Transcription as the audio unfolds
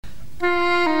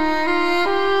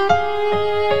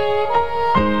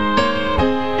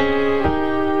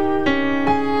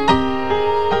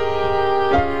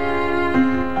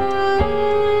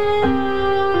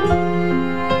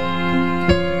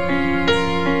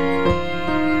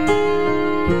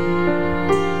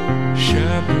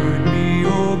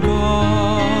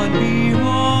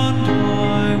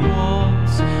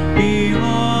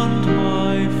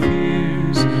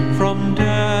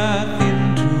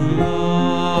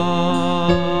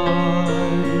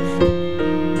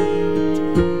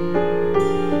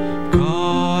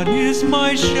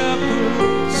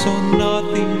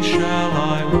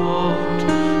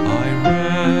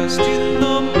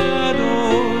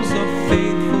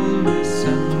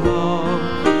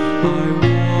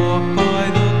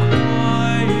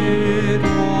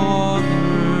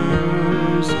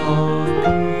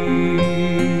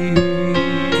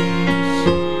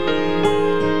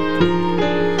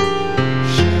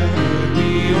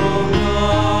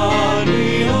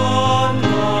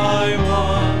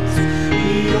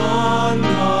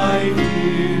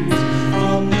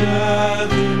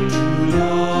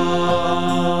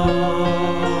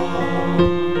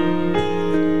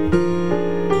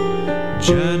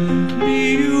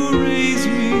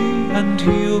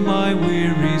and heal my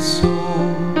weary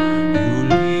soul. You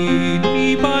lead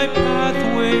me by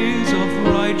pathways of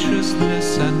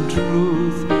righteousness and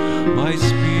truth. My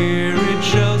spirit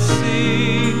shall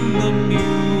sing the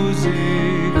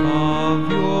music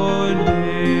of your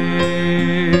name.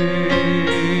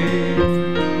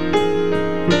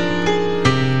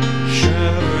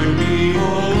 Shepherd me, O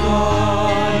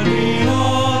God,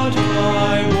 beyond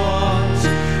my wants,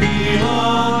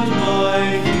 beyond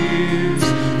my fears,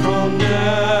 from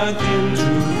death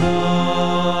into life.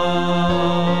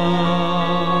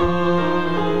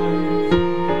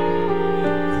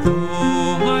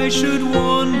 Though I should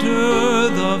wander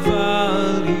the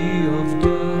valley of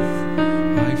death,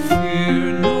 I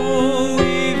fear no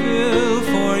evil,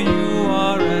 for you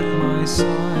are at my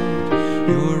side.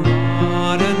 Your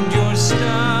rod and your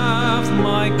staff,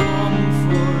 my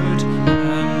comfort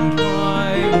and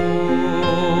my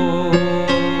hope.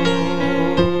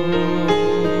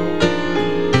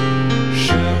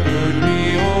 Shepherd me,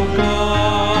 O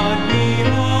God,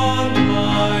 beyond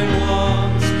my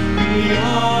wants,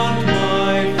 beyond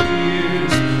my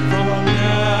fears, from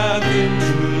death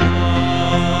into life.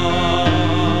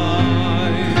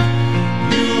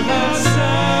 You have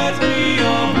set me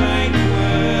a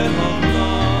banquet of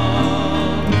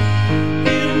love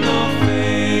in the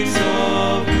face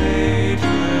of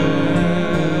hatred,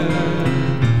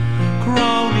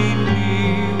 crowning me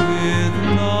with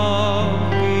love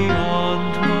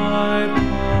beyond my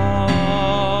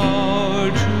power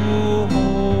to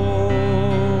hold.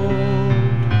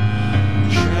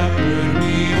 Shepherd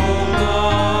me, O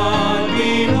God,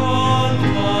 beyond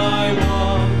my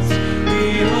wants,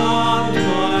 beyond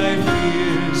my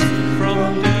fears, from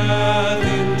death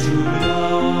into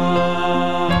life.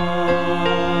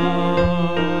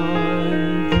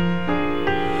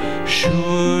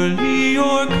 Surely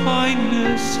your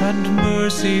kindness and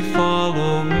mercy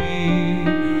follow me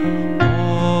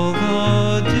all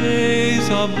the days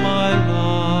of my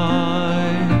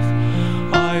life.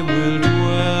 I will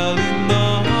dwell in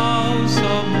the house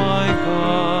of my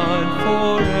God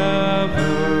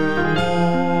forevermore.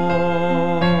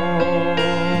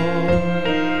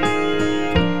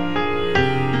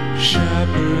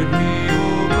 Shepherd me,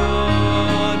 O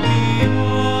God,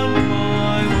 beyond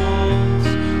my wants,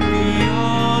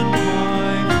 beyond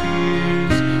my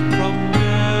fears, from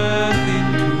death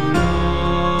into life.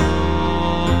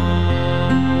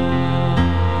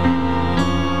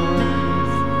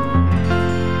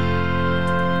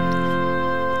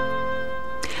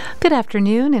 Good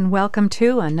afternoon and welcome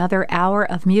to another hour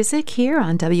of music here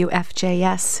on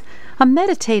WFJS. A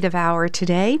meditative hour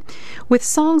today with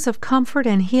songs of comfort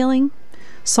and healing,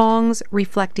 songs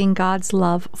reflecting God's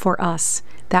love for us.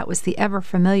 That was the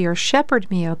ever-familiar Shepherd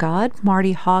Me, O God,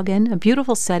 Marty Haugen, a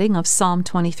beautiful setting of Psalm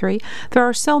 23. There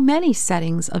are so many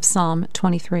settings of Psalm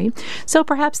 23, so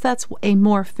perhaps that's a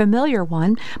more familiar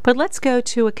one. But let's go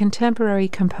to a contemporary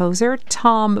composer,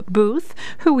 Tom Booth,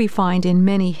 who we find in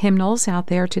many hymnals out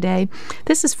there today.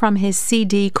 This is from his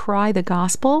CD, Cry the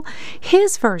Gospel,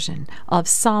 his version of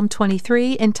Psalm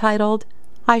 23 entitled,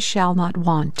 I Shall Not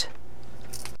Want.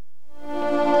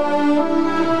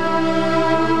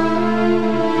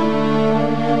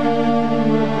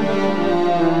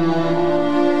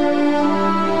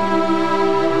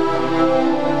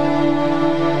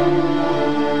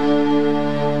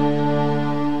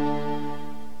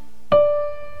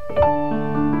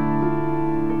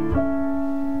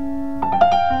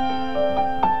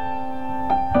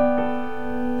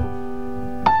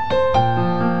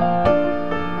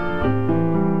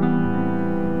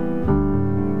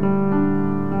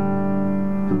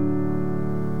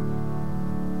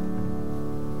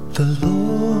 The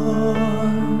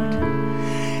Lord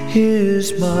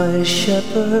is my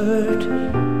shepherd,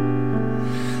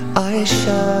 I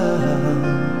shall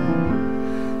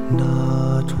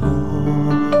not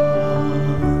want.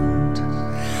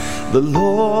 The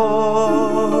Lord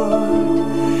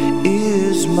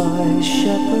is my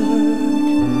shepherd,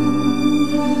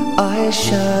 I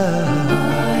shall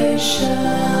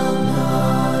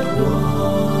not want.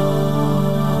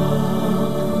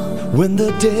 When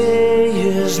the day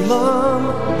is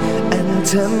long and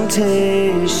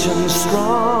temptation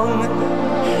strong,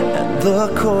 and the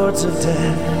cords of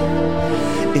death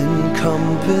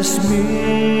encompass me,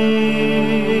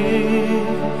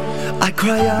 I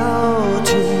cry out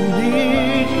in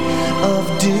need of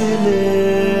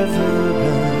deliverance.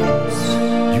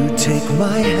 You take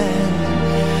my hand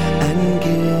and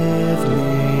give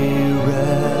me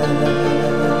rest.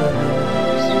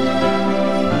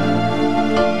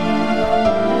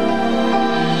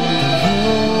 The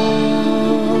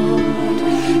Lord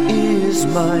is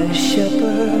my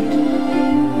shepherd,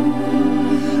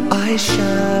 I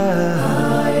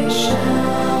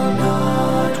shall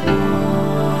not want.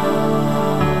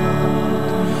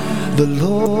 The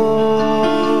Lord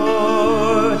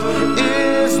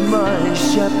is my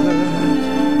shepherd.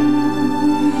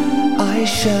 I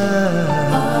shall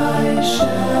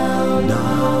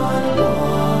not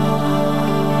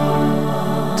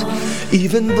want.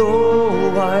 Even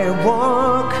though I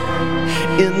walk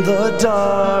in the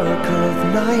dark of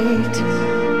night,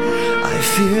 I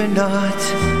fear not,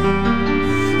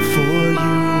 for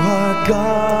you are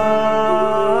God,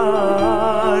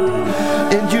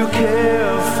 and you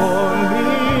care for me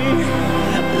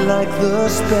like the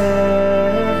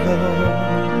sparrow.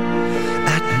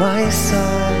 At my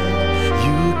side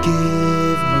you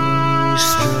give me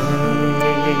strength.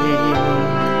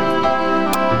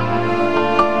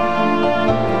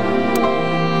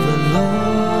 The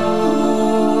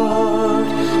Lord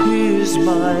is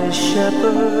my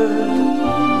shepherd.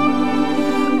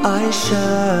 I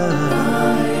shall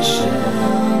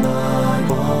not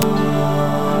want.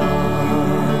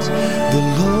 The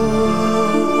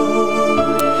Lord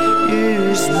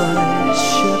is my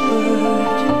shepherd.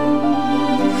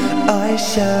 I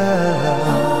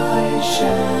shall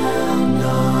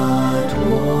not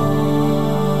want.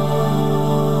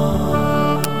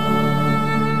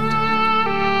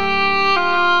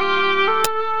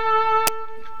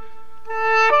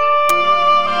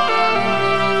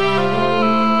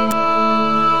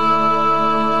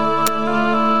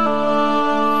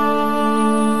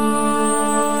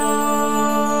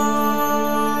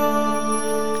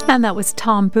 And that was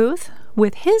Tom Booth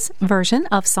with his version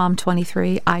of Psalm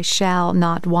 23, I Shall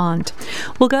Not Want.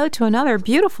 We'll go to another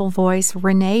beautiful voice,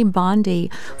 Renee Bondy,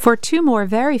 for two more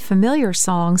very familiar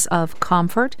songs of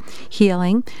comfort,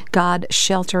 healing, God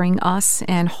sheltering us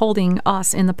and holding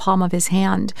us in the palm of his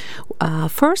hand.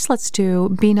 First, let's do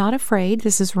Be Not Afraid.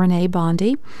 This is Renee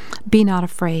Bondy, Be Not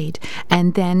Afraid.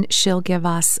 And then she'll give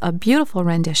us a beautiful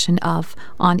rendition of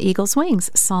On Eagle's Wings,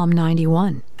 Psalm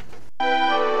 91.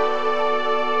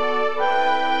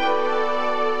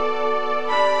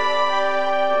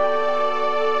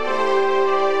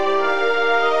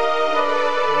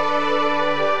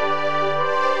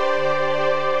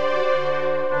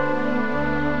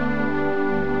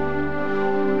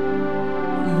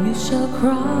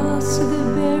 Cross the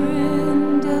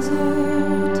barren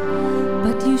desert,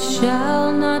 but you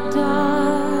shall not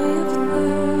die of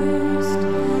thirst.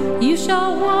 You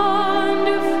shall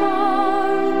wander far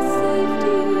in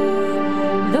safety,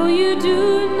 though you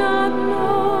do not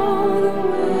know the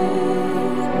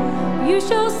way. You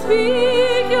shall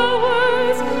speak your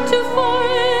words to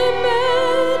foreign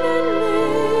men, and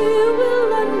they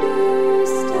will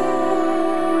understand.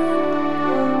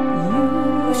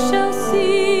 You shall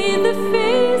see the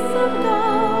face of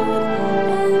God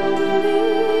and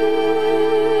live.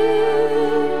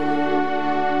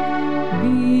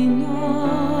 Be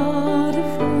not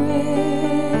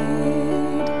afraid.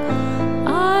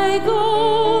 I go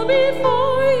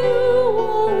before you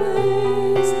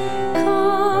always.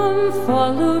 Come,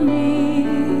 follow me,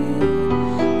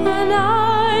 and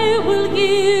I will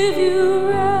give you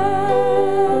rest.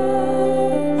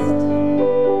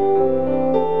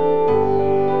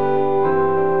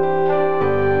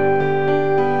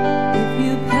 If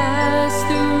you pass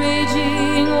the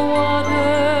raging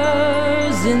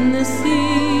waters in the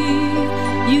sea,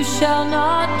 you shall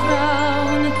not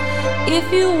drown.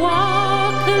 If you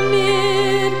walk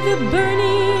amid the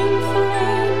burning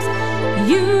flames,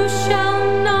 you shall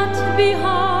not be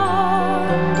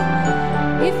harmed.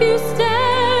 If you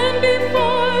stand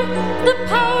before the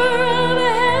power of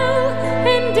hell,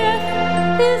 and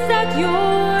death is at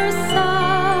your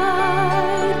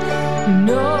side,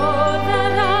 know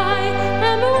that I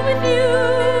am with you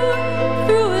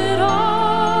through it all.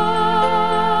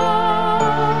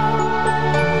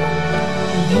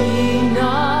 Be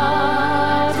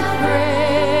not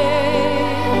afraid.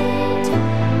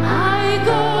 I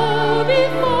go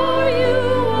before you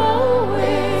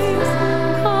always.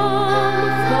 Come,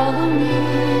 follow me,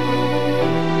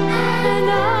 and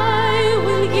I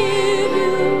will give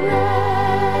you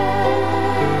rest.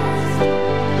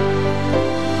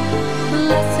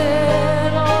 Blessed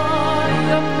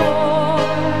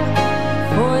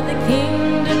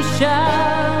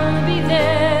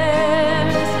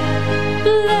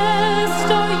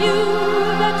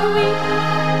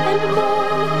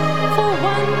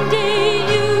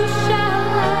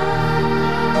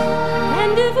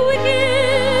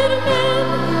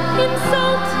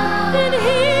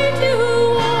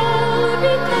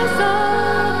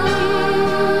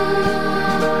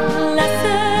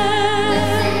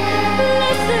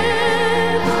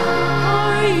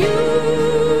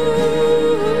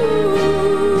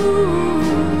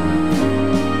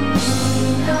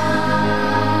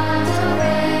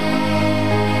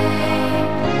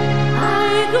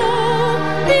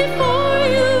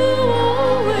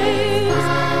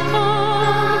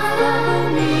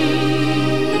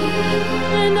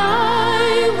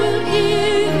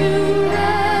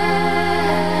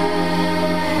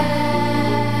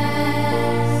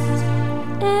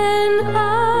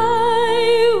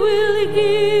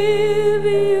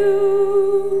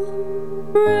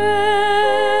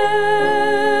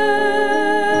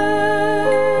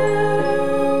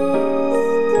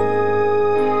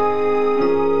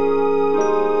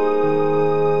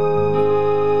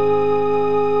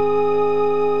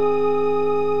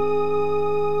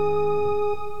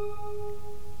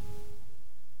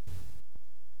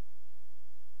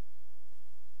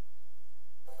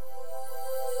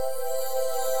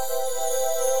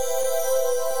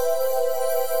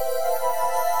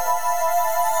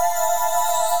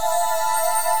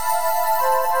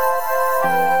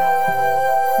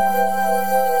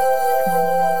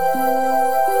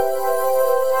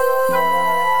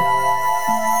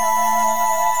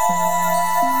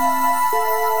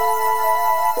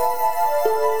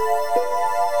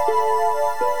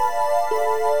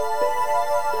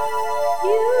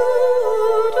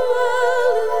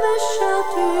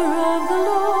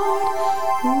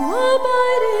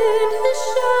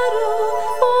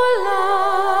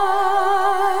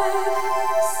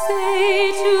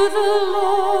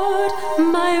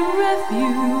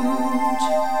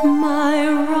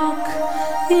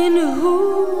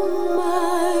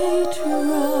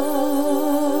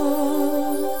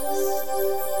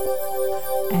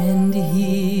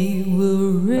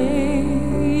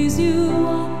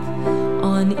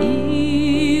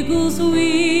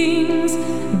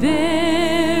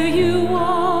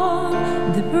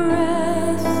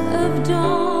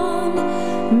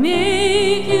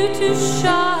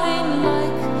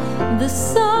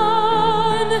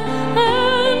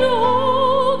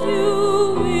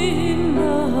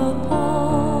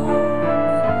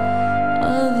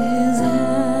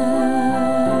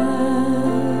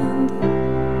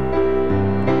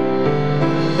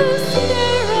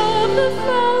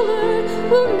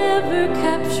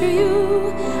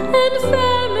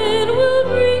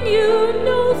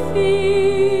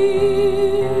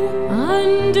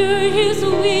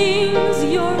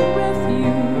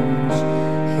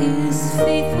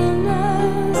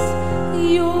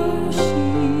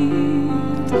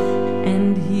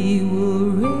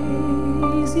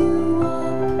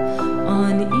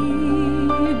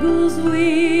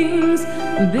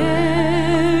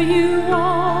bear you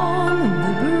on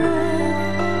the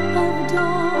breath of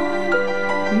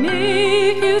dawn,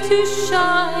 make you to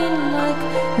shine like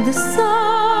the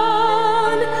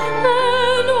sun,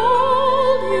 and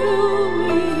hold you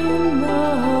in the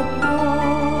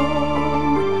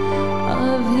palm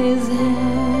of his hand.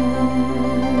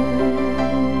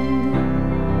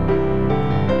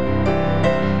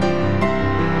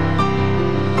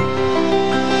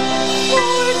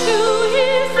 For to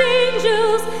his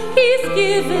angels he's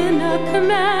given a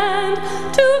command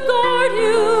to guard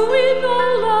you in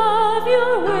all of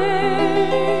your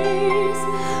ways.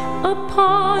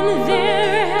 Upon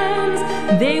their hands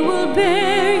they will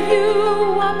bear you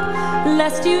up,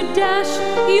 lest you dash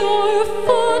your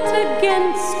foot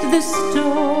against the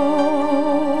stone.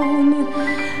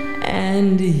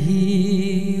 And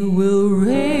he will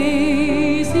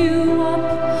raise you up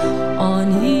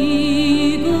on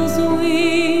eagle's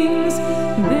wings,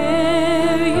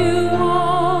 bear you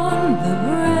on the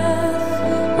breath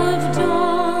of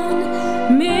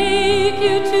dawn, make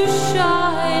you to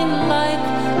shine like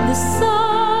the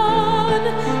sun,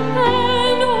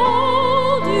 and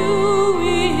hold you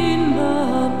in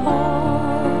the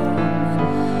palm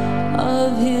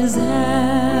of his hand,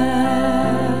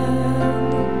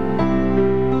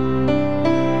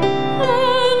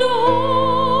 and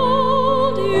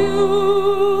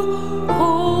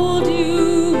hold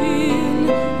you in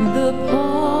the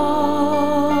palm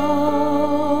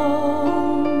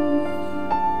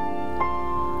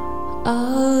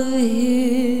of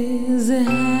his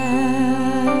hand.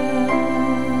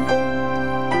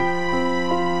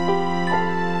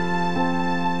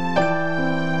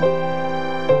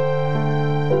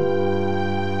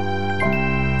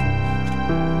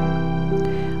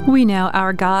 We know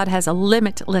our God has a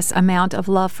limitless amount of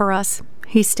love for us.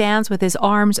 He stands with his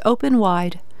arms open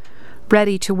wide,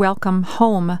 ready to welcome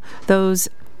home those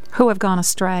who have gone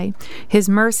astray. His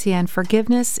mercy and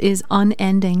forgiveness is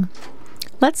unending.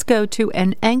 Let's go to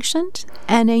an ancient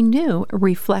and a new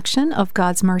reflection of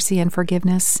God's mercy and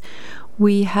forgiveness.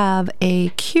 We have a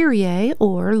Kyrie,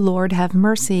 or Lord have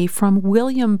mercy, from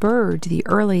William Byrd, the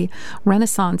early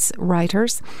Renaissance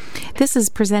writers. This is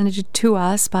presented to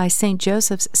us by St.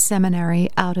 Joseph's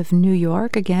Seminary out of New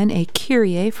York. Again, a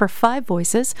Kyrie for 5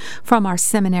 voices from our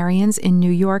seminarians in New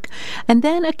York. And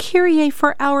then a Kyrie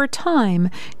for our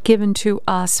time given to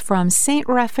us from St.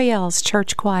 Raphael's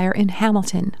Church Choir in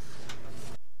Hamilton.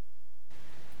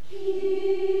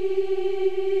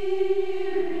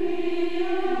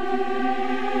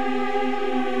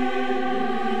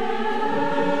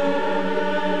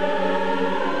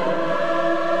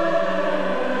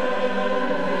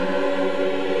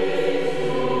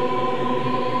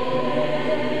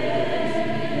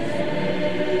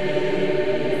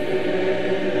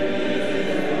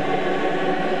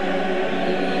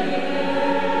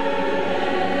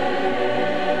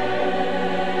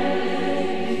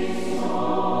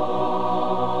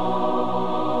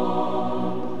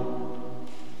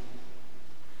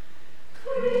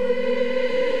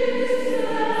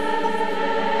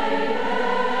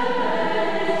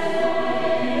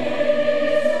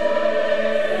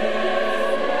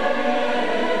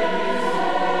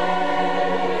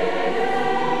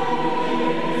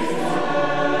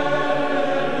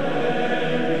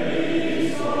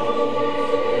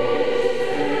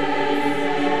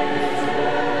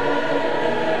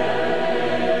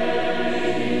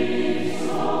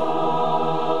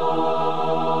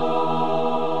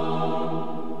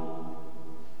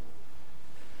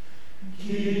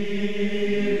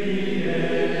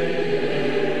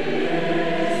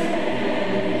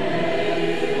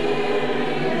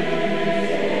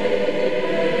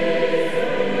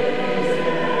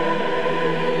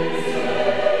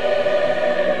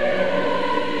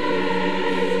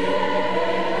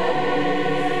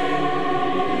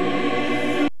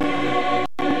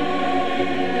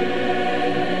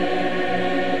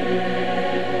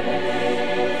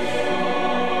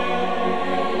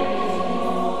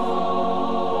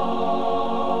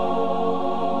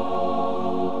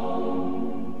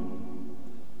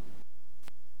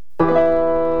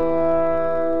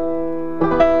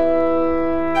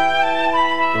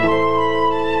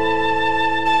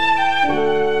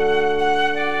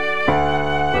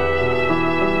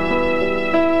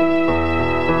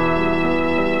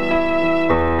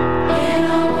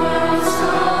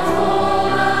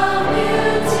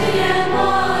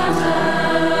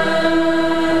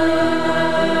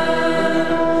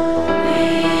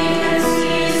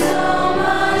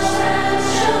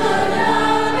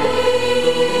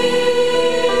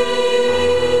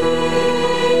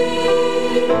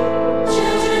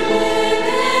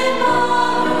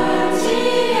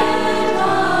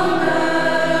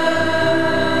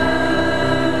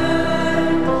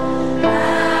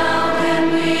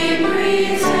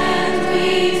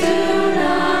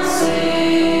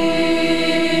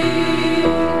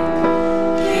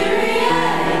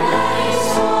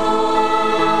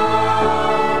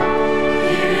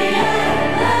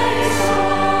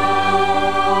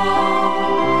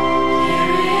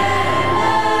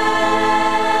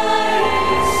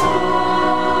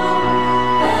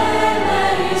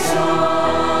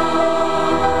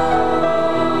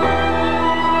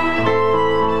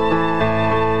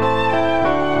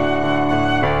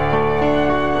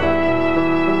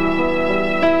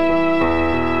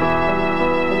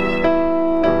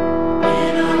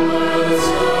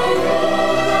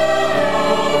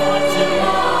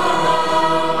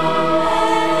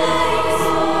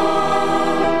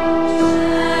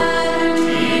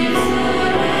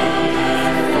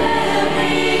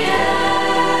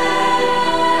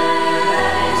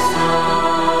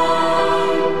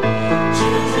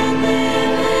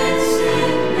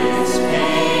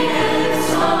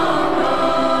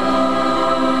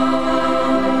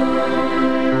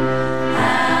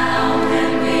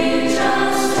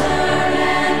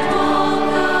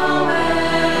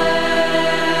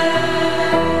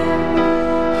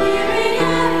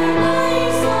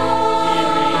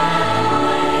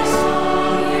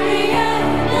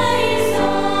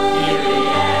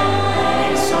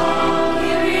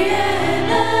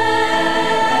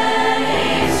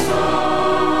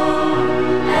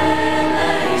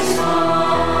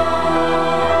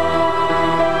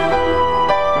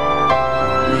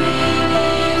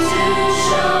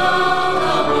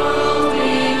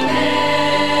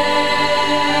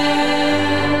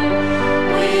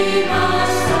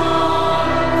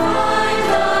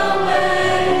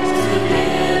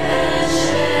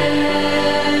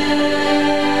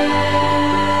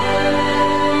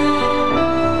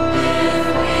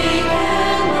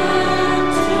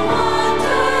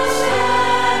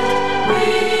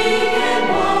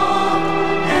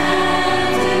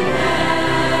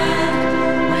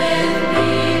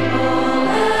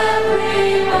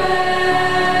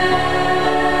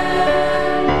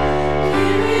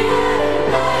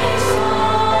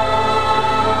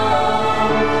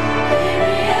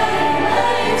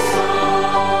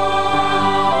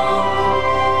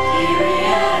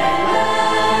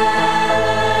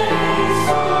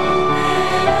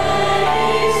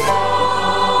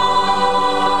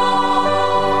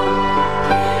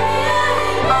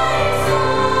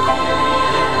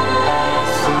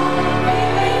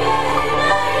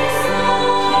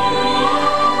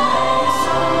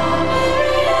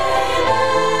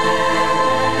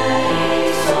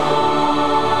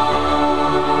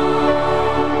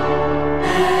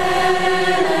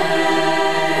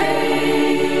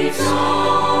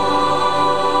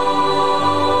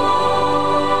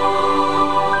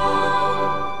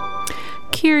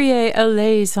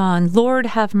 Liaison, Lord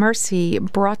Have Mercy,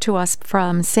 brought to us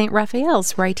from St.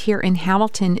 Raphael's right here in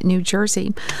Hamilton, New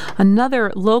Jersey.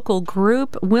 Another local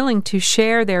group willing to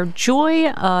share their joy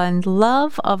and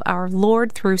love of our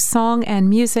Lord through song and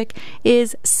music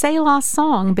is Selah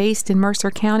Song, based in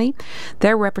Mercer County.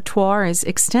 Their repertoire is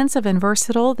extensive and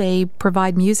versatile. They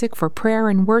provide music for prayer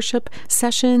and worship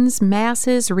sessions,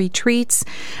 masses, retreats,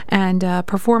 and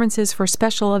performances for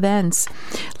special events.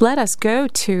 Let us go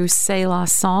to Selah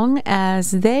Song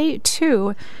as they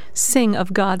too sing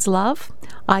of God's love.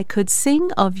 I Could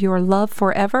Sing of Your Love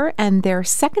Forever, and their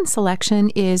second selection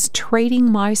is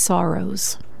Trading My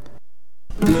Sorrows.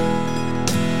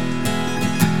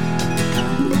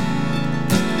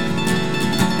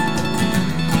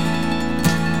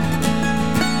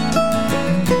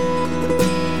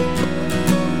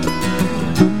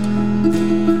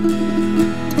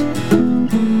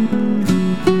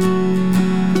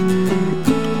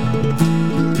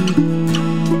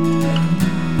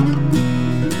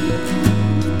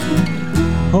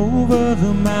 Over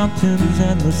the mountains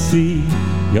and the sea,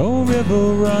 your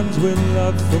river runs with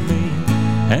love for me.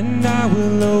 And I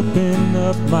will open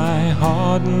up my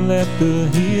heart and let the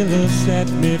healer set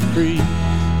me free.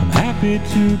 I'm happy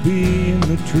to be in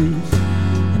the truth,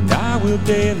 and I will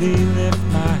daily lift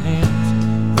my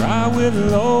hands. For I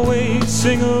will always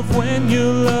sing of when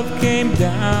your love came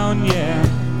down, yeah.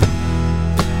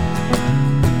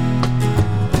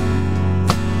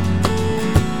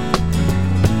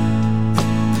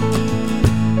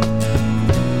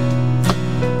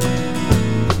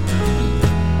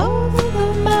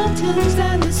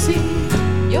 And the sea,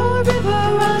 your river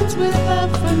runs with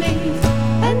love for me,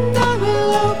 and I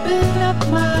will open up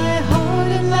my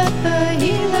heart and let the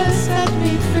healer set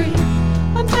me free.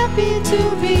 I'm happy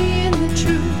to be in the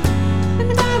truth,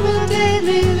 and I will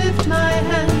daily lift my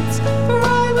hands, for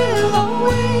I will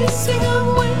always sing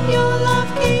of when your love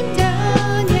came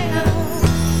down, yeah.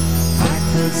 I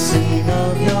could sing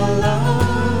of your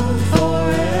love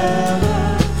forever.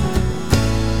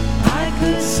 I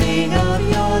could sing of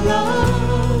your love.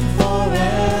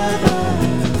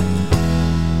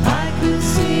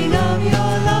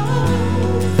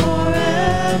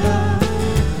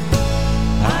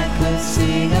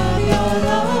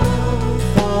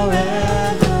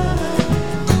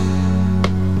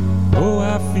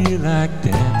 Like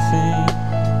dancing,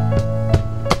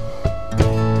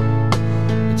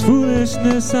 it's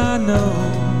foolishness, I know,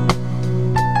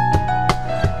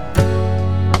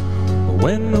 but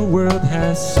when the world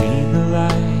has seen the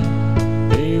light,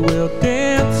 they will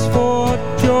dance for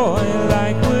joy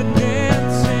like we're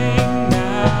dancing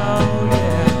now,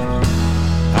 yeah.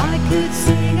 I could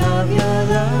sing of your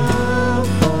love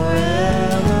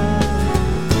forever.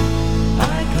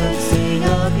 I could sing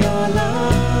of your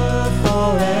love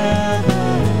forever.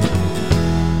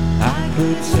 I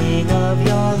could sing of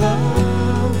your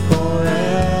love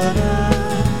forever.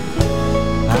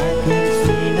 I could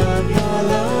sing of your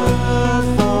love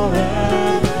forever.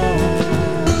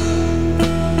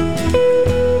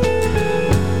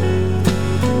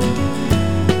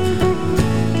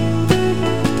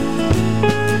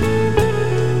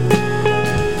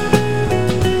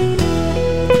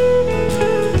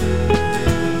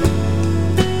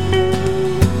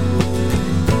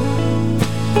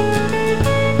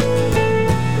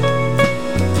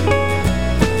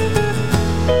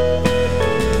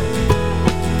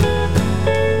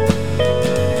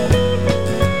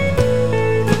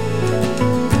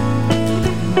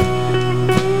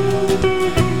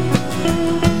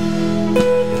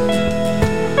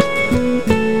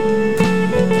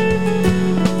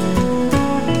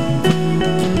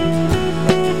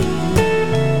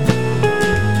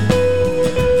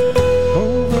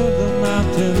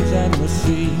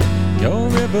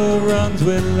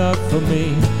 With love for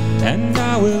me, and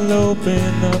I will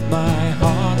open up my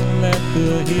heart and let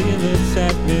the healer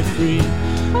set me free.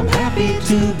 I'm happy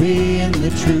to be in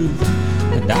the truth,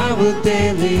 and I will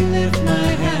daily lift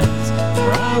my hands,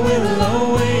 for I will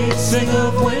always sing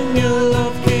of when your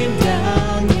love came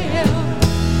down, yeah.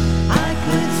 I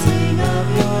could sing of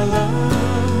your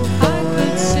love. I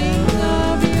could sing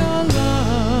of your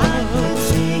love. I could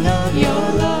sing of your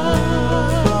love.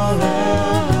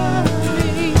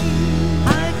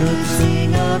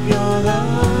 Your love,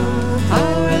 I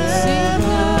could sing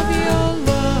of your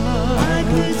love. I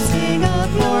could sing of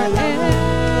your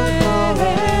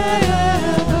forever.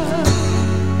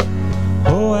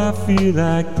 Oh, I feel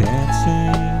like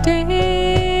dancing,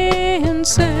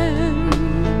 dancing.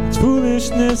 It's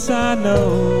foolishness, I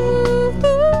know,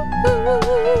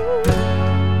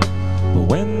 but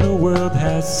when the world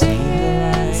has seen the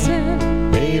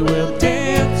light, they will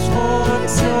dance for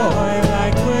joy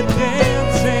like we're dancing.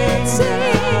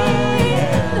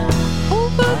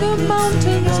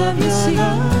 mountains and the sea.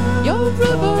 Your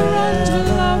river runs with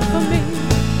love for me,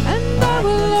 and I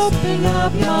will open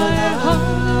up my heart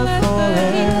and let the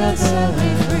healer set me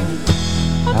free.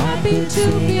 I'm happy to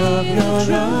be in the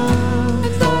truth,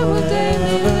 and I will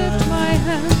daily lift my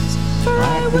hands, for I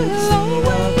will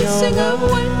always sing of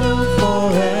when you're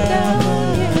looking down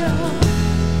here.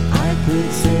 I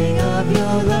could sing of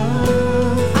your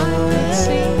love. I could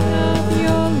sing of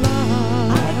your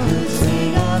love. I could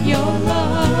sing of Your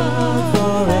love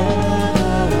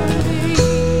forever.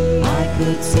 I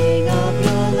could sing of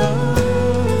your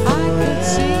love. I could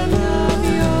sing of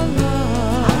your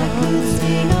love. I could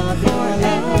sing of your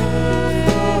love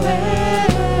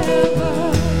forever.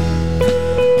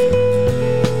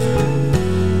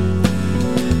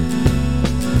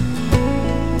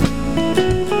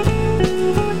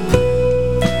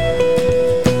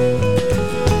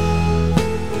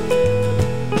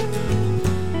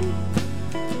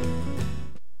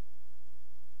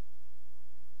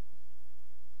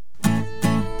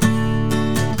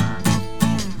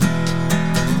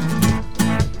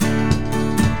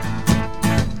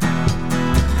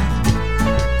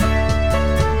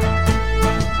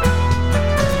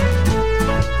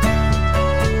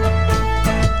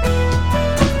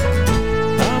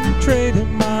 I'm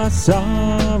trading my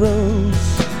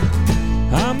sorrows,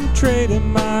 I'm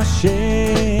trading my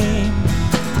shame,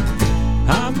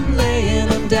 I'm laying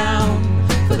them down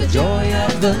for the joy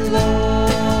of the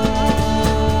Lord.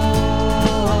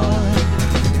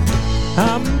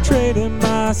 I'm trading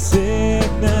my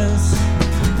sickness,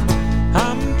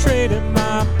 I'm trading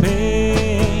my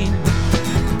pain,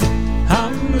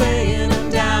 I'm laying them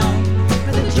down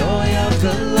for the joy of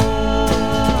the Lord.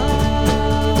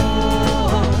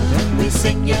 And we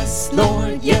sing, yes,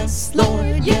 Lord, yes,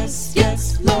 Lord, yes,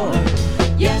 yes, Lord,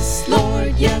 yes,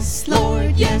 Lord, yes,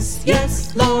 Lord, yes,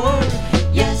 yes, Lord,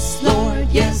 yes, Lord,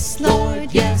 yes,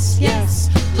 Lord, yes, yes,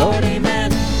 Lord,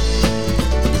 amen.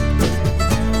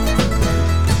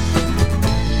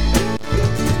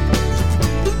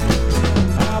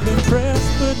 I've been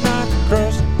pressed but not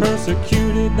crushed,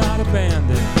 persecuted, not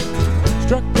abandoned,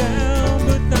 struck down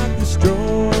but not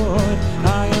destroyed.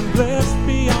 I am blessed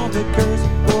beyond the curse,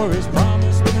 for his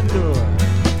promise will endure.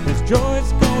 His joy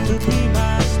is going to be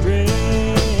my strength.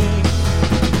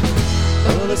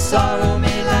 Though the sorrow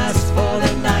may last for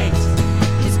the night,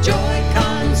 his joy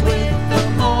comes with the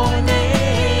morning.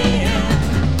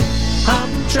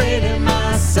 I'm trading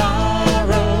my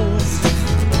sorrows,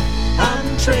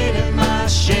 I'm trading my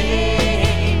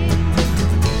shame,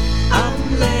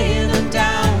 I'm laying them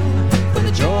down for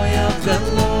the joy of the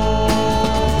Lord.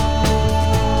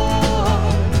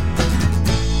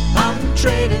 I'm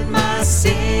trading my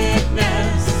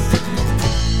sickness,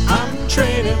 I'm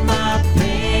trading my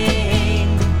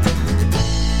pain,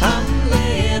 I'm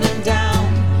laying them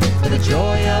down for the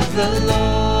joy of the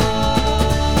Lord.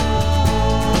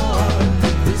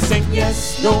 We sing,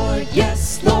 yes, Lord,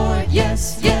 yes, Lord,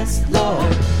 yes, yes,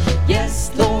 Lord,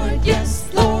 yes, Lord, yes,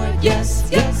 Lord, yes,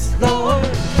 yes, Lord,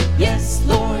 yes,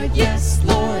 Lord, yes,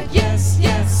 Lord, yes,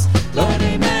 yes, Lord,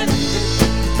 amen.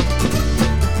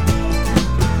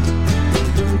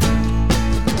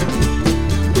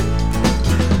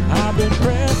 I've been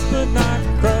pressed but not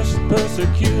crushed,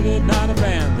 persecuted, not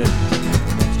abandoned,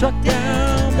 struck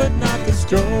down but not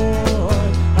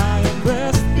destroyed. I am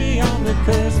blessed beyond the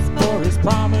curse, for his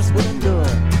promise will endure.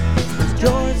 His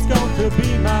joy is going to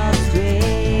be my strength.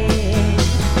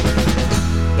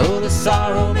 Though the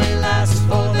sorrow may last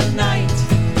for the night,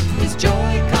 his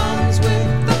joy comes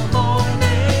with the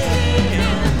morning.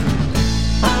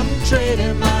 I'm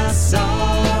trading my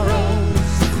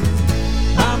sorrows,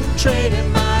 I'm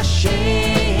trading my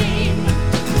shame,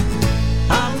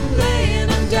 I'm laying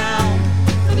them down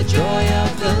for the joy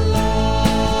of the Lord.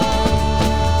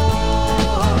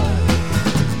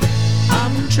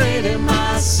 I'm trading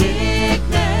my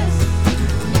sickness,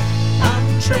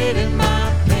 I'm trading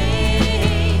my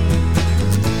pain,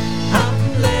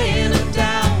 I'm laying them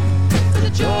down for the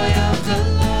joy of the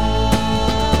Lord.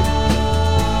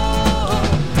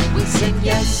 We sing,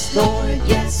 yes, Lord,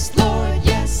 yes, Lord,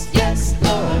 yes, yes,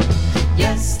 Lord,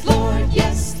 yes, Lord,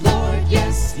 yes, Lord,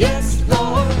 yes, yes,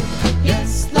 Lord,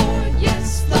 yes, Lord,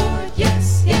 yes, Lord,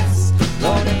 yes, yes,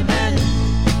 Lord, amen.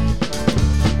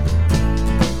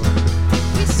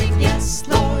 We sing, yes,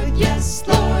 Lord, yes,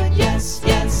 Lord, yes,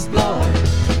 yes, Lord,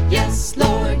 yes,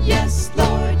 Lord, yes,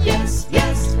 Lord, yes,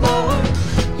 yes, Lord,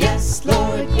 yes,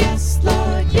 Lord, yes,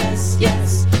 Lord, yes,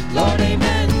 yes, Lord,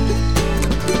 amen.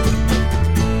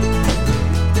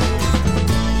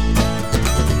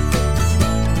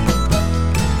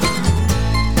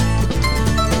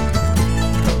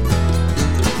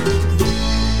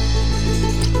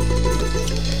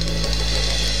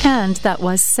 And that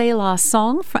was Selah's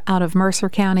song out of Mercer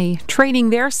County, trading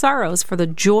their sorrows for the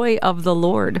joy of the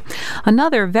Lord.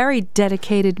 Another very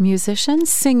dedicated musician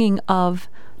singing of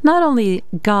not only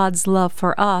God's love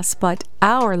for us, but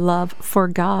our love for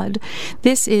God.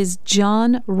 This is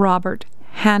John Robert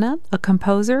Hanna, a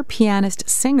composer, pianist,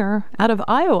 singer out of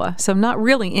Iowa, so not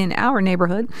really in our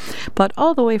neighborhood, but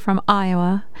all the way from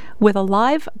Iowa, with a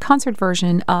live concert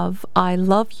version of I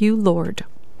Love You, Lord.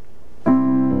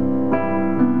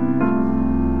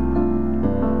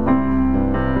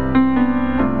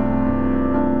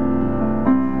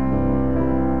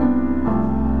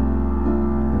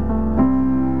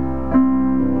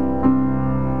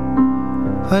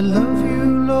 I love you,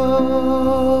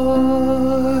 Lord,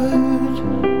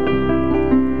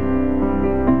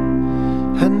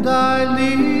 and I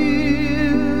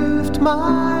lift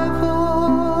my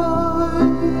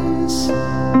voice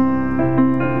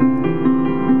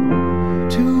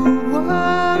to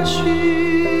worship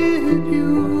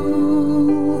you,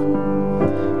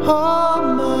 oh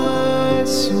my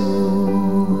soul,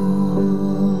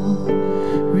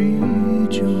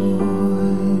 rejoice.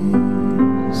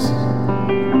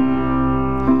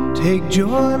 Take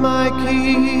joy, my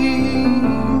King,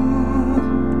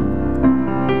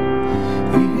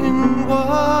 in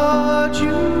what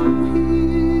you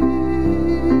hear,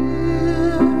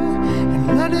 and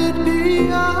let it be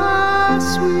a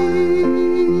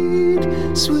sweet,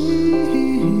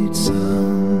 sweet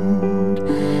sound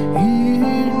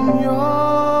in your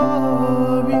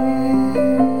ear.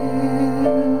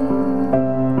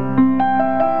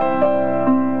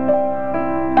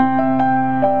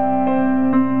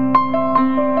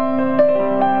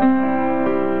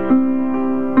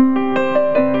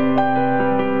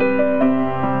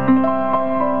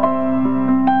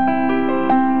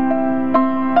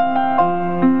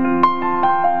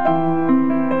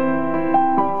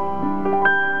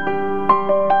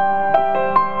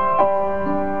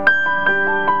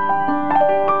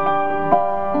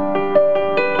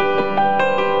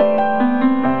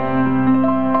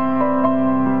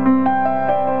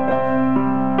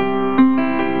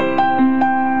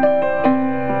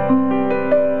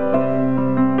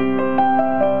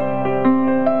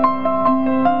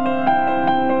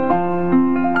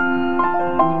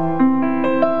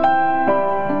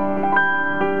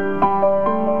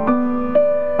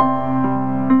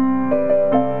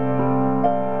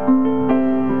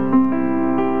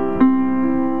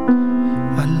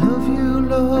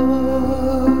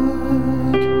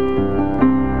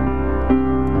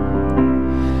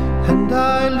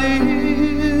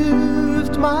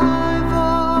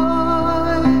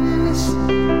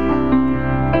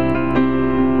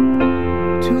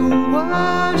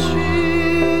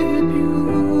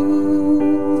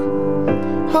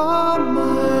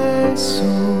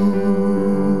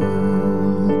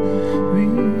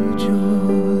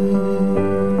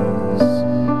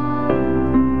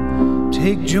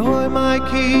 Take joy, my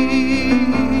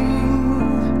King,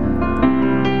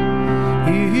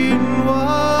 in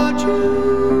what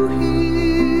you hear.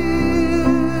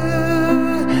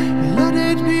 Let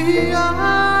it be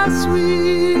a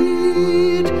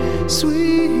sweet,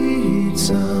 sweet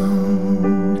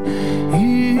sound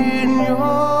in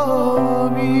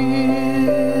your ear.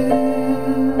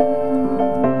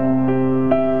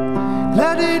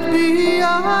 Let it be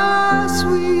a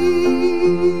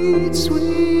sweet,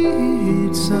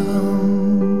 sweet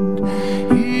sound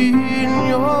in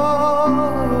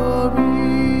your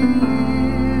ear.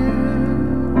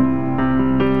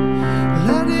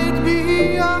 Let it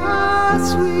be a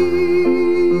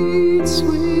sweet,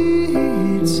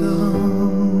 sweet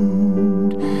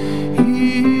sound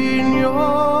in your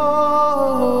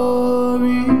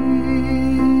ear.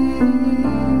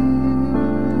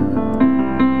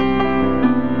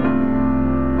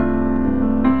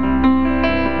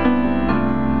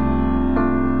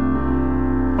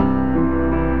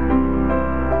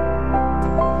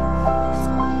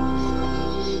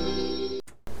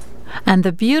 And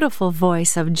the beautiful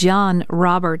voice of John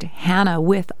Robert Hanna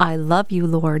with I Love You,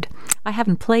 Lord. I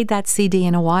haven't played that CD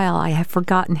in a while. I have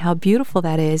forgotten how beautiful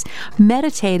that is.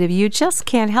 Meditative. You just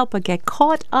can't help but get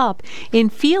caught up in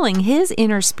feeling his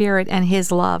inner spirit and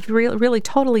his love. Really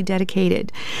totally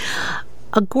dedicated.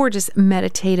 A gorgeous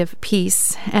meditative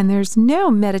piece, and there's no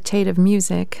meditative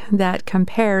music that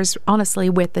compares, honestly,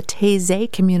 with the Taizé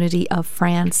community of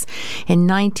France. In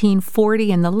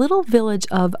 1940, in the little village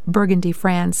of Burgundy,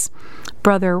 France,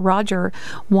 Brother Roger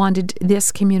wanted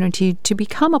this community to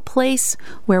become a place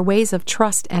where ways of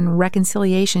trust and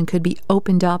reconciliation could be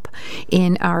opened up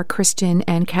in our Christian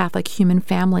and Catholic human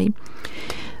family.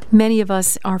 Many of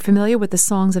us are familiar with the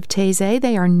songs of Taizé.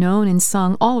 They are known and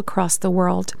sung all across the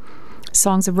world.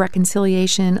 Songs of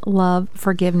reconciliation, love,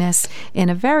 forgiveness, in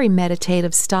a very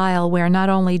meditative style where not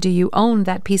only do you own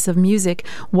that piece of music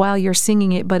while you're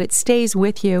singing it, but it stays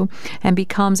with you and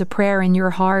becomes a prayer in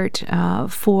your heart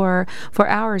for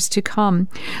hours to come.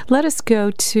 Let us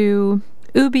go to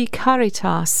Ubi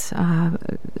Caritas,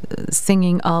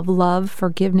 singing of love,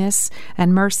 forgiveness,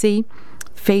 and mercy,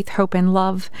 faith, hope, and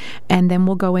love, and then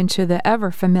we'll go into the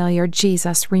ever-familiar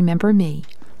Jesus, Remember Me.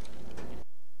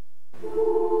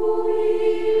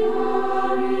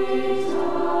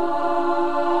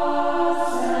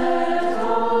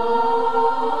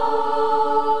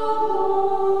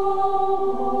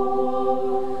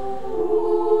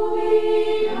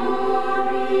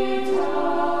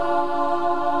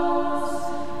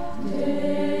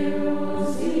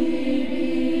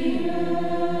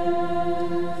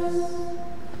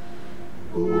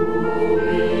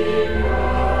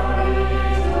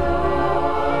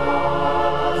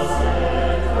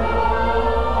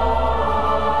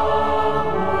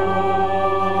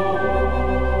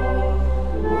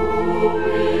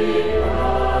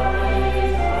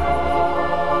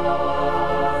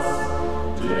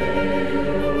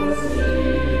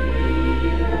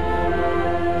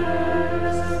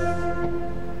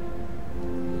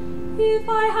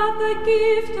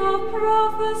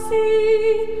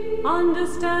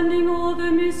 Understanding all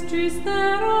the mysteries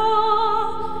there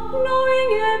are,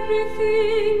 knowing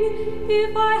everything,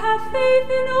 if I have faith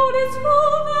in all its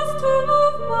fullness to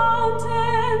move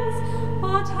mountains,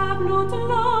 but have not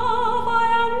love, I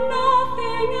am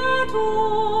nothing at all.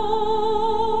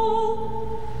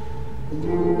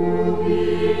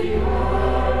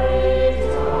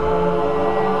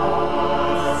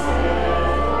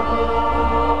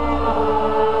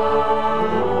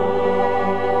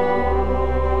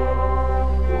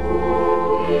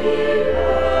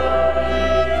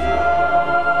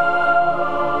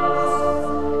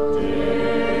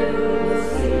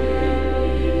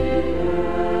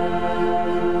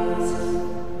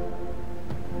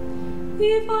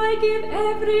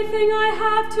 Everything I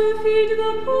have to feed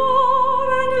the poor,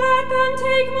 and let them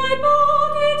take my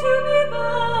body to be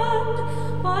burned,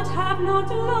 but have not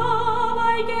love,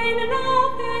 I gain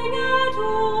nothing at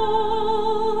all.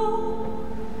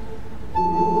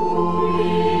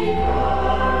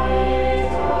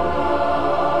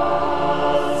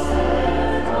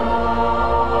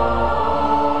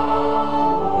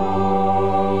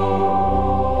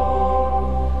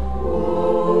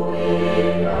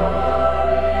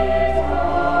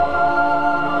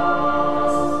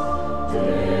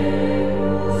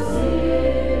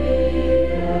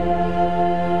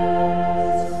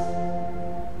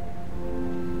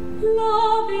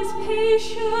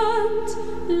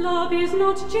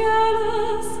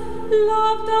 Jealous,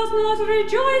 love does not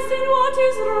rejoice in what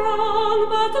is wrong,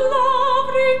 but love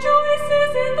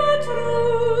rejoices in the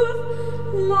truth.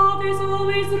 Love is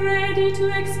always ready to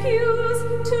excuse,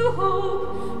 to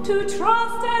hope, to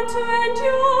trust, and to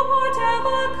endure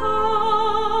whatever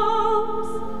comes.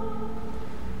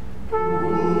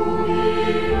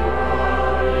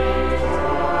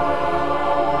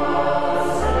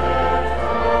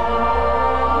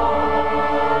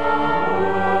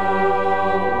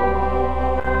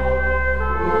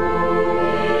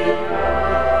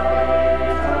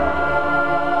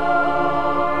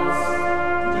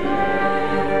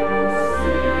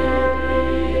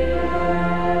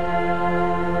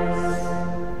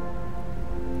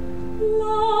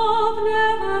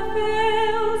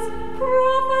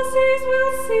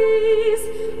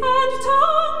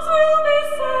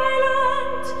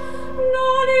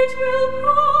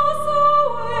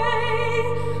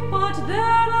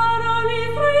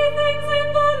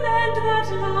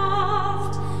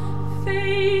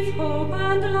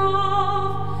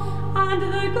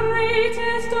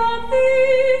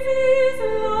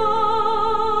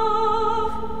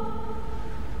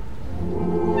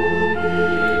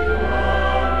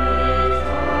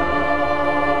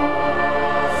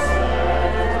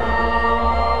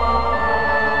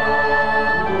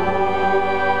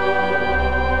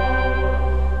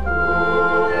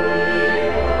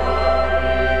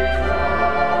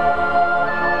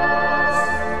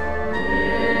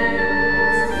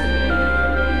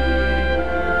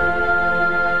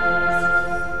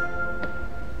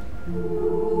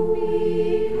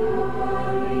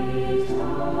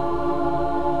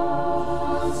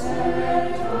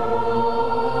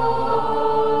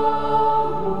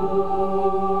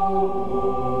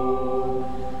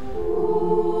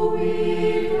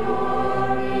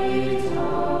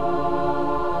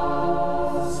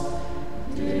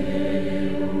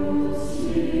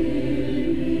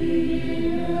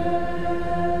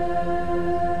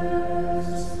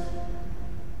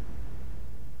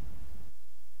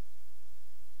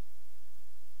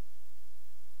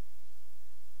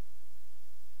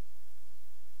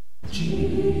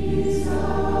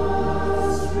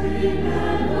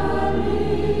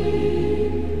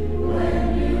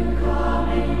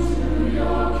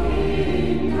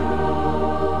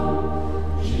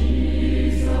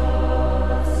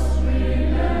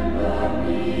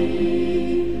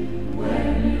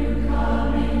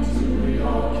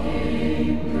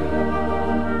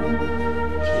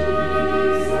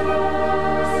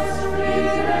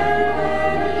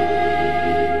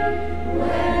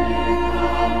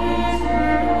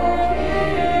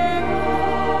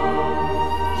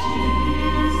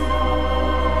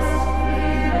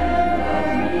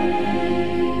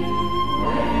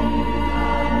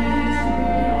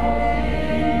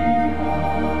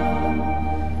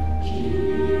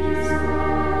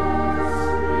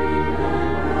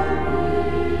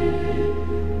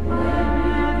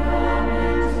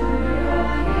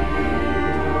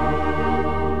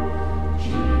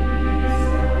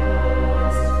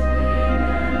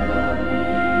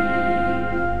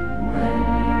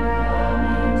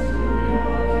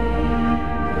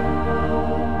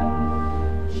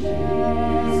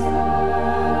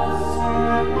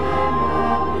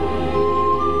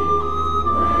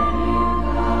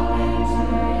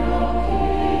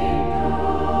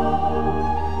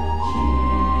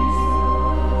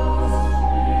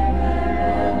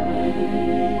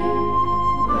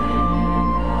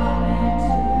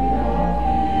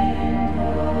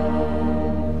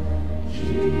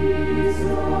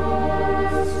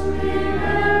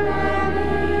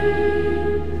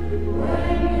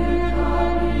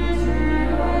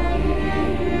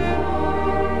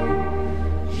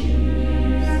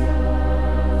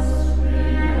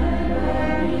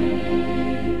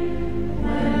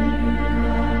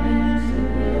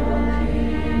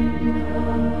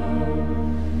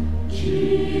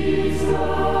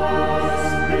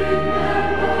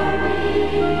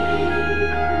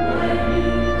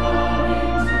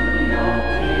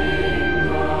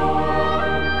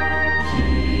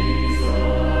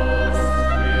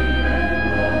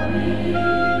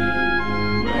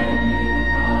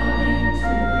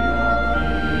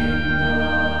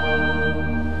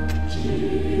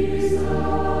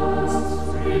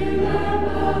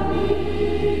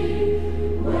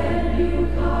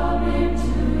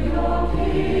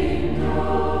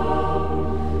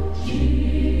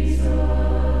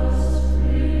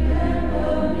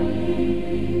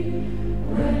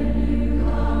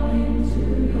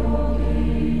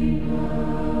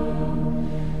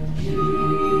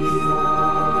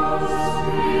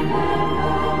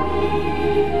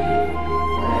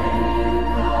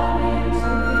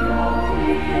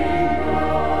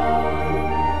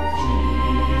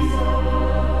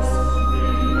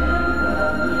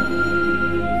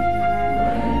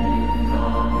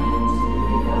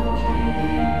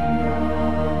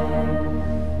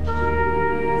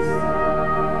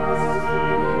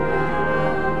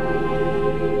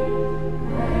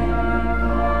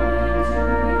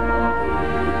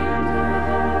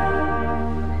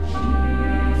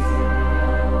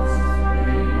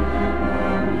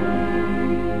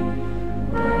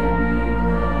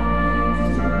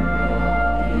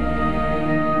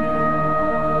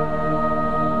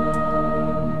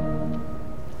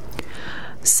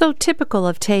 So typical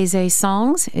of Taizé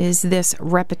songs is this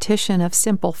repetition of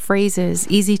simple phrases,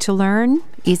 easy to learn,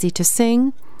 easy to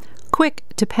sing, quick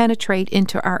to penetrate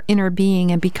into our inner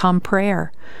being and become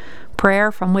prayer.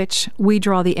 Prayer from which we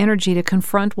draw the energy to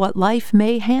confront what life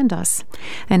may hand us.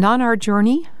 And on our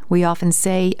journey, we often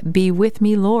say, "Be with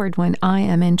me, Lord, when I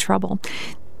am in trouble."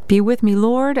 Be with me,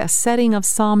 Lord, a setting of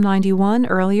Psalm 91.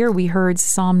 Earlier we heard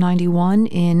Psalm 91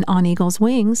 in On Eagle's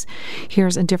Wings.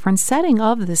 Here's a different setting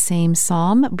of the same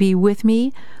psalm, Be With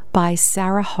Me by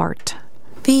Sarah Hart.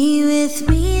 Be with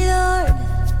me, Lord,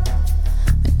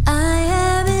 when I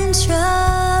am in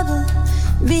trouble.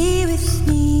 Be with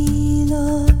me,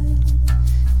 Lord,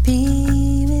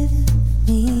 be with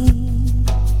me.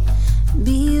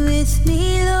 Be with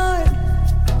me, Lord,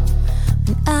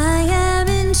 when I am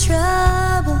in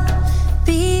trouble.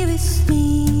 Be with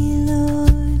me,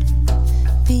 Lord,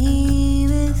 be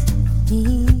with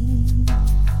me.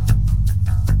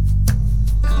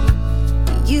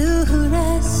 You who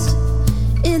rest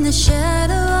in the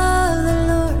shadow of the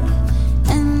Lord.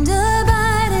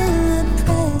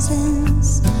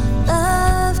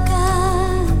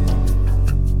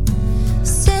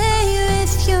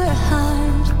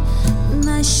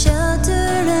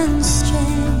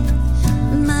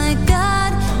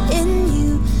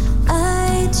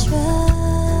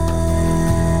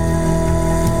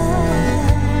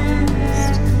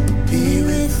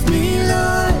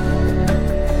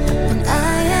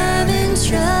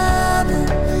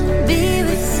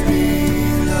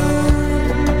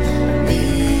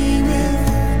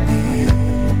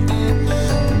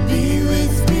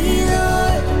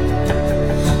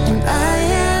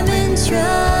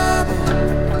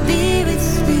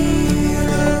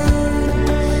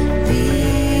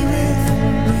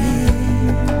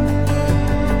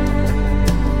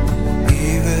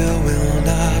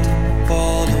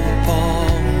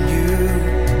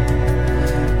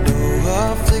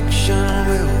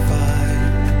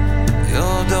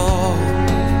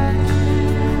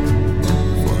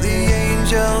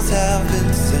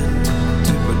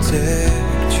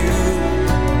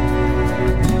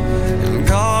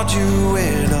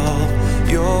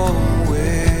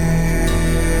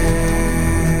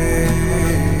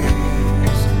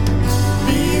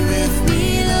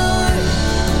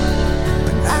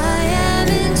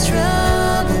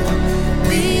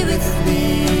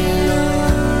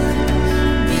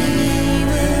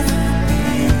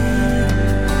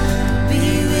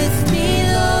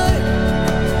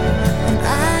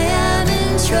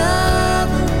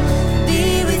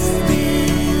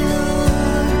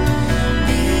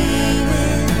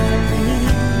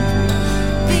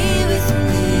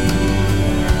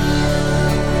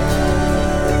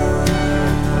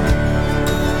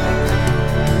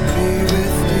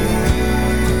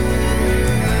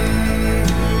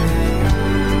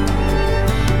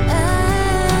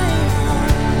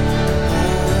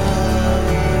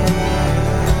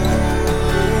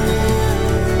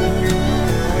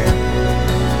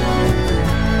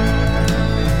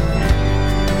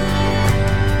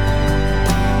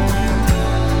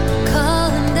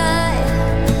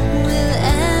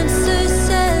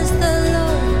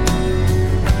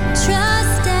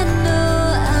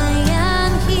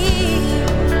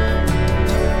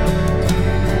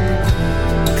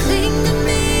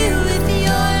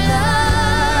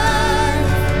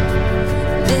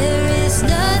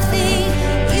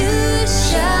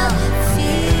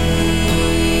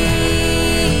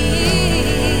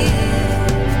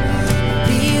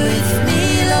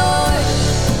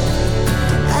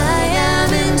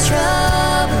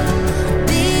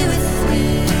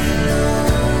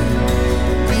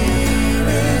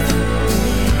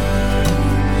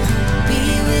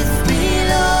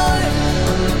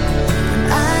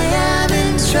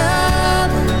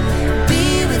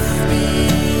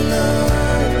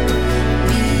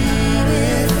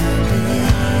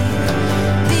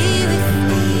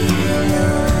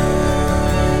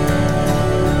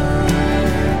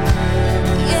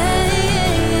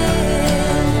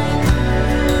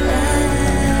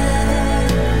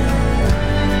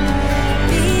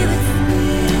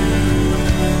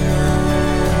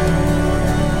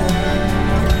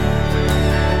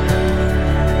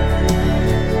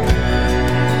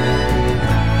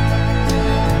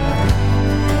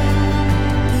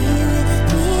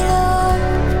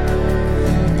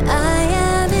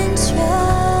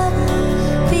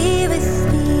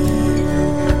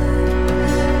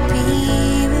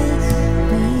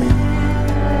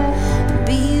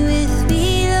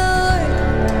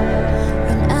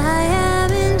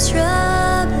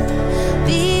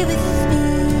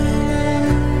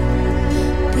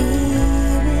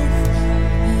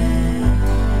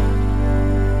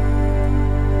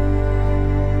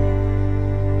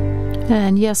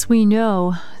 And yes, we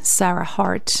know, Sarah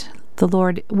Hart, the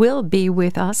Lord will be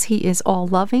with us. He is all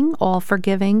loving, all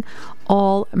forgiving,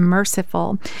 all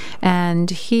merciful, and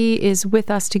He is with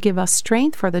us to give us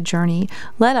strength for the journey.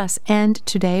 Let us end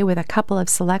today with a couple of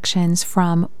selections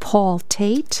from Paul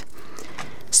Tate,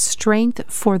 Strength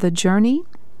for the Journey,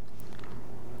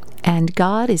 and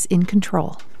God is in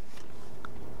Control.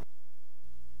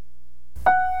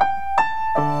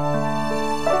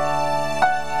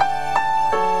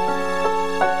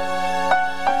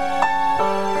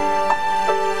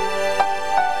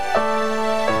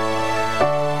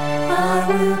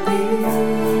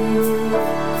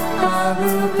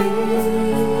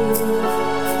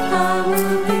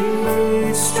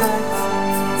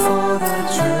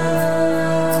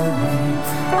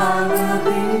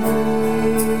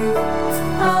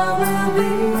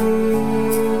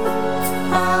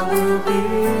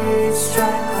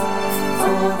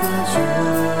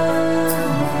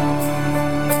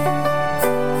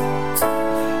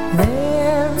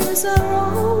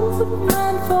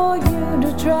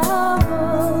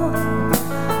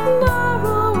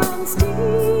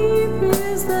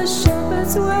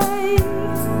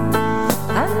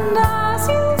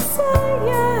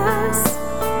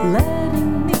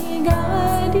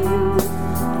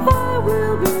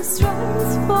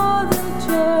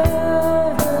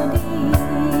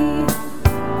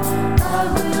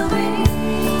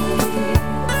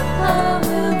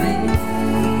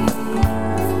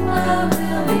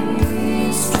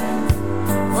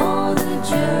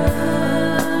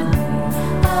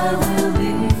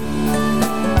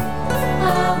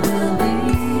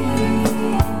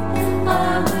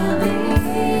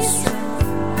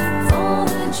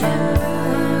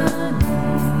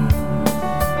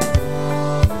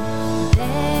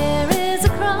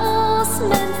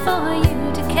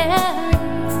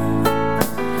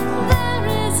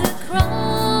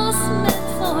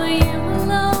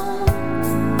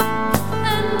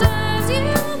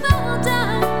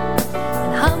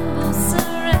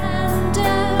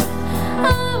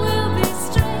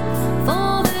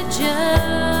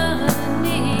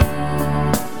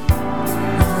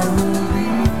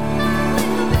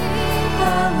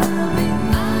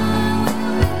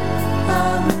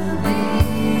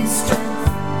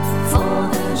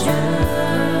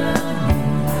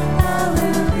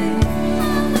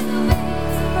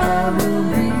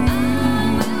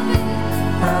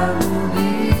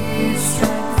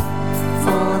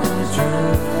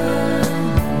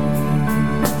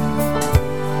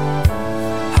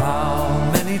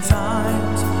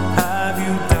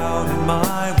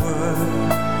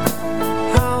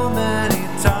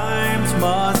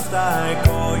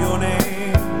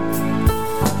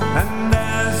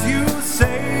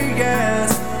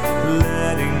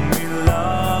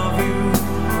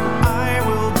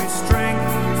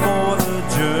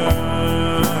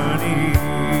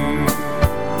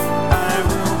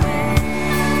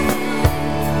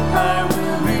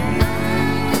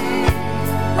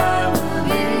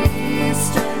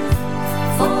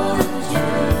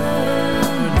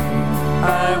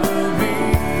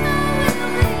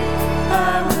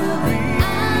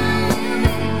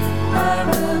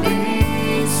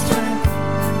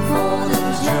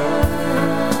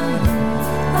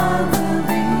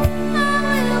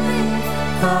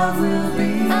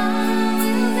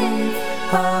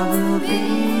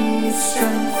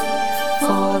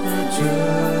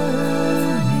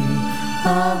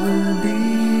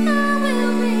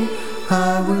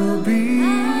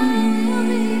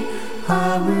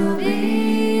 I will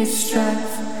be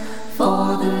strength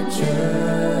for the journey.